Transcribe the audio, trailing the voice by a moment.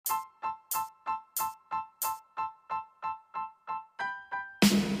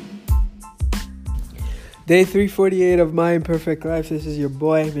Day 348 of My Imperfect Life. This is your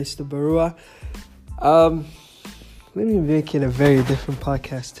boy, Mr. Barua. Let me make it a very different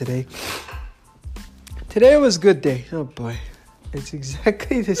podcast today. Today was a good day. Oh boy. It's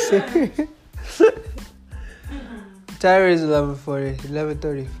exactly the same. Time is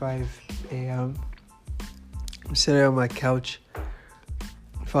 11:35 a.m. I'm sitting on my couch.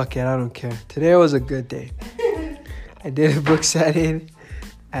 Fuck it, I don't care. Today was a good day. I did a book signing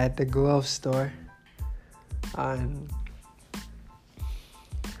at the glove store. And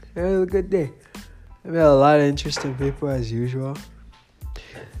it was a good day. I met a lot of interesting people as usual.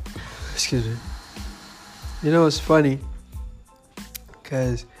 Excuse me. You know, it's funny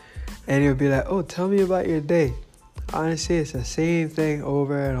because and you'll be like, oh, tell me about your day. Honestly, it's the same thing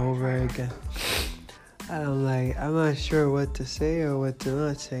over and over again. And I'm like, I'm not sure what to say or what to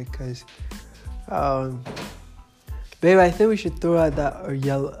not say because, babe, I think we should throw out that or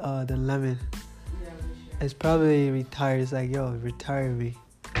yellow, the lemon. It's probably retired. It's like, yo, retire me.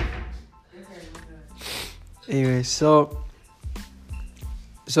 Anyway, so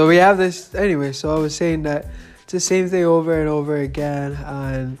we have this. Anyway, so I was saying that it's the same thing over and over again,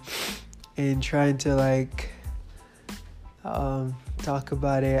 and in trying to like talk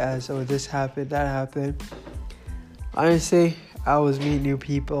about it as, oh, this happened, that happened. Honestly, I always meet new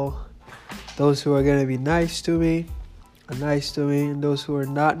people. Those who are gonna be nice to me are nice to me, and those who are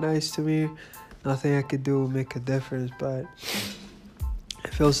not nice to me, nothing I could do will make a difference. But I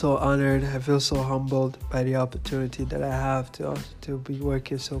feel so honored. I feel so humbled by the opportunity that I have to be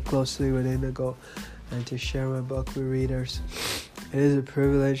working so closely with Indigo and to share my book with readers. It is a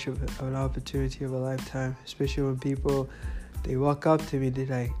privilege of an opportunity of a lifetime, especially when people, they walk up to me,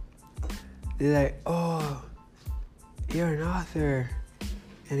 they're like, oh, you're an author.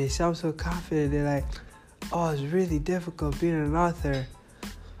 And they sound so confident. They're like, oh, it's really difficult being an author.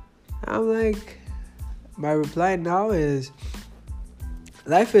 I'm like, my reply now is,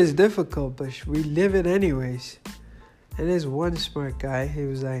 life is difficult, but we live it anyways. And there's one smart guy, he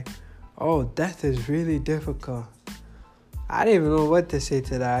was like, oh, death is really difficult. I didn't even know what to say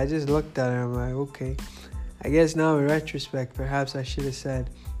to that. I just looked at him, I'm like, okay. I guess now in retrospect, perhaps I should have said,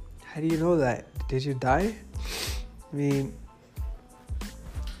 how do you know that? Did you die? I mean,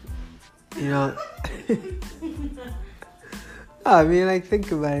 you know... like,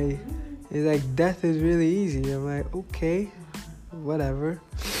 think about it. It's like, death is really easy. I'm like, okay, whatever.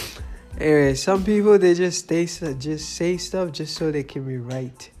 Anyway, some people, they just say stuff just so they can be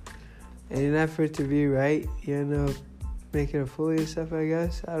right. And in an effort to be right, you end up making a fool of yourself, I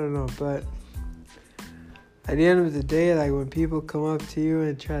guess. I don't know, but at the end of the day, like, when people come up to you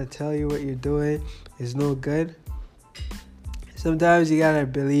and try to tell you what you're doing is no good, sometimes you gotta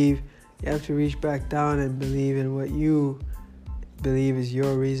believe. You have to reach back down and believe in what you believe is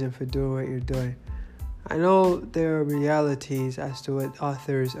your reason for doing what you're doing. I know there are realities as to what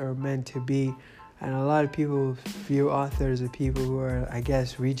authors are meant to be, and a lot of people view authors as people who are, I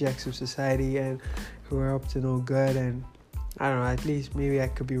guess, rejects of society and who are up to no good. And I don't know, at least maybe I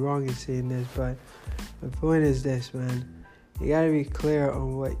could be wrong in saying this, but the point is this, man. You gotta be clear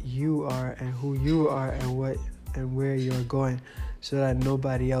on what you are and who you are and what and where you're going, so that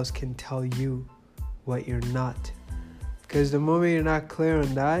nobody else can tell you what you're not. Because the moment you're not clear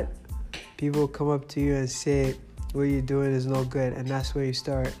on that, people come up to you and say what you're doing is no good. And that's when you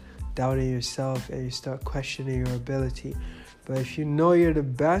start doubting yourself and you start questioning your ability. But if you know you're the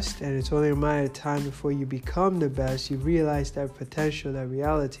best and it's only a matter of time before you become the best, you realize that potential, that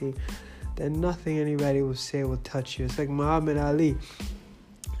reality, then nothing anybody will say will touch you. It's like Muhammad Ali.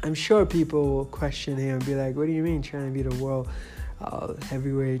 I'm sure people will question him and be like, what do you mean trying to be the world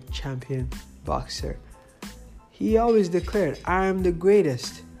heavyweight champion boxer? He always declared, I am the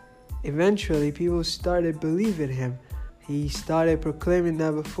greatest. Eventually, people started believing him. He started proclaiming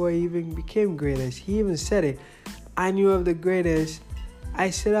that before he even became greatest. He even said it. I knew of the greatest. I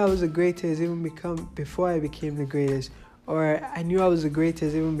said I was the greatest even before I became the greatest. Or I knew I was the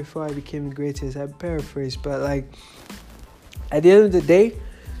greatest even before I became the greatest. I paraphrase, but like, at the end of the day,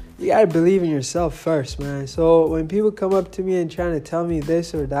 you gotta believe in yourself first, man. So when people come up to me and trying to tell me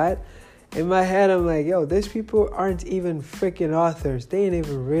this or that, in my head, I'm like, yo, these people aren't even freaking authors. They ain't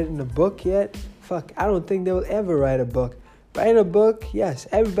even written a book yet. Fuck, I don't think they'll ever write a book. Write a book, yes,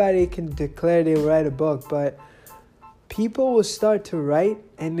 everybody can declare they will write a book, but people will start to write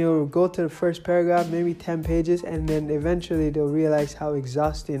and they'll go to the first paragraph, maybe 10 pages, and then eventually they'll realize how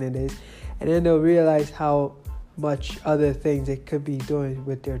exhausting it is. And then they'll realize how much other things they could be doing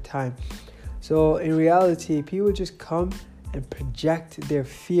with their time. So in reality, people just come and project their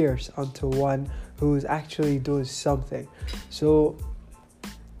fears onto one who is actually doing something. So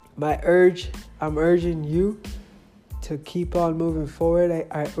I'm urging you to keep on moving forward.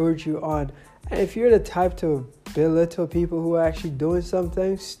 I urge you on. And if you're the type to belittle people who are actually doing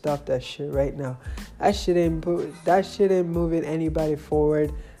something, stop that shit right now. That shit ain't moving anybody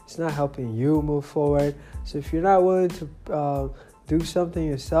forward. It's not helping you move forward. So if you're not willing to do something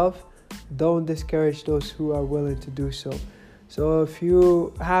yourself, don't discourage those who are willing to do so. So if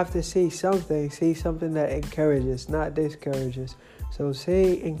you have to say something that encourages, not discourages. So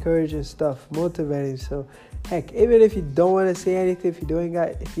say encouraging stuff, motivating. So heck, even if you don't want to say anything, if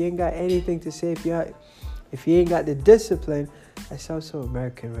you ain't got anything to say, if you ain't got the discipline, I sound so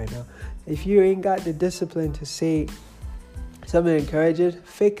American right now. If you ain't got the discipline to say something encouraging,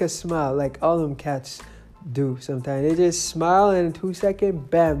 fake a smile like all them cats do sometimes. They just smile and in 2 seconds,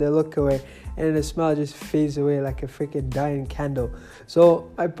 bam, they look away. And the smile just fades away like a freaking dying candle. So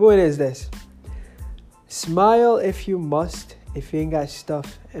my point is this. Smile if you must, if you ain't got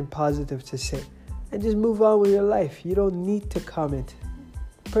stuff and positive to say. And just move on with your life. You don't need to comment.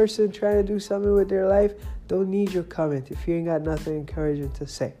 Person trying to do something with their life don't need your comment if you ain't got nothing encouraging to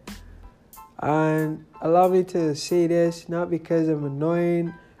say. And allow me to say this, not because I'm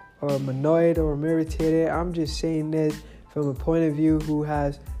annoyed or I'm irritated. I'm just saying this from the point of view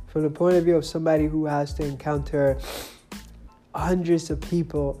of somebody who has to encounter hundreds of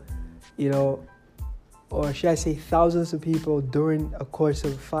people, or should I say thousands of people during a course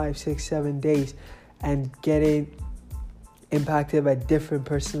of 5, 6, 7 days, and getting impacted by different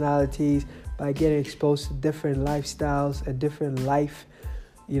personalities, by getting exposed to different lifestyles, a different life.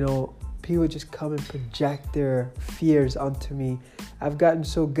 People just come and project their fears onto me. I've gotten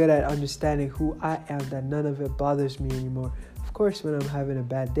so good at understanding who I am that none of it bothers me anymore. Of course, when I'm having a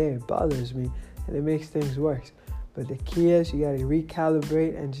bad day, it bothers me and it makes things worse. But the key is you got to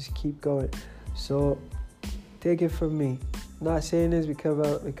recalibrate and just keep going. So take it from me. I'm not saying this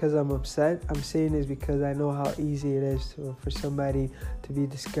because I'm upset. I'm saying this because I know how easy it is for somebody to be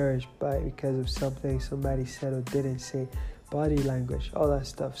discouraged because of something somebody said or didn't say. Body language, all that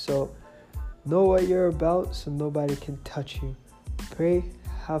stuff. So know what you're about so nobody can touch you. Pray,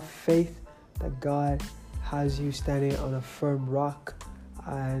 have faith that God has you standing on a firm rock,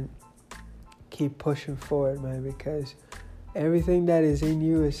 and keep pushing forward, man, because everything that is in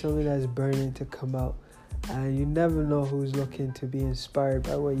you is something that's burning to come out. And you never know who's looking to be inspired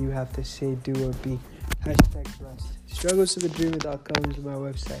by what you have to say, do, or be. #blessed. Strugglesofadreamer.com is my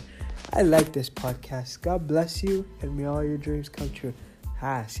website. I like this podcast. God bless you, and may all your dreams come true.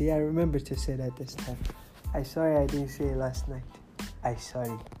 See, I remember to say that this time. I'm sorry I didn't say it last night. I'm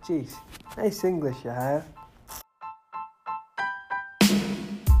sorry. Jeez, nice English you have.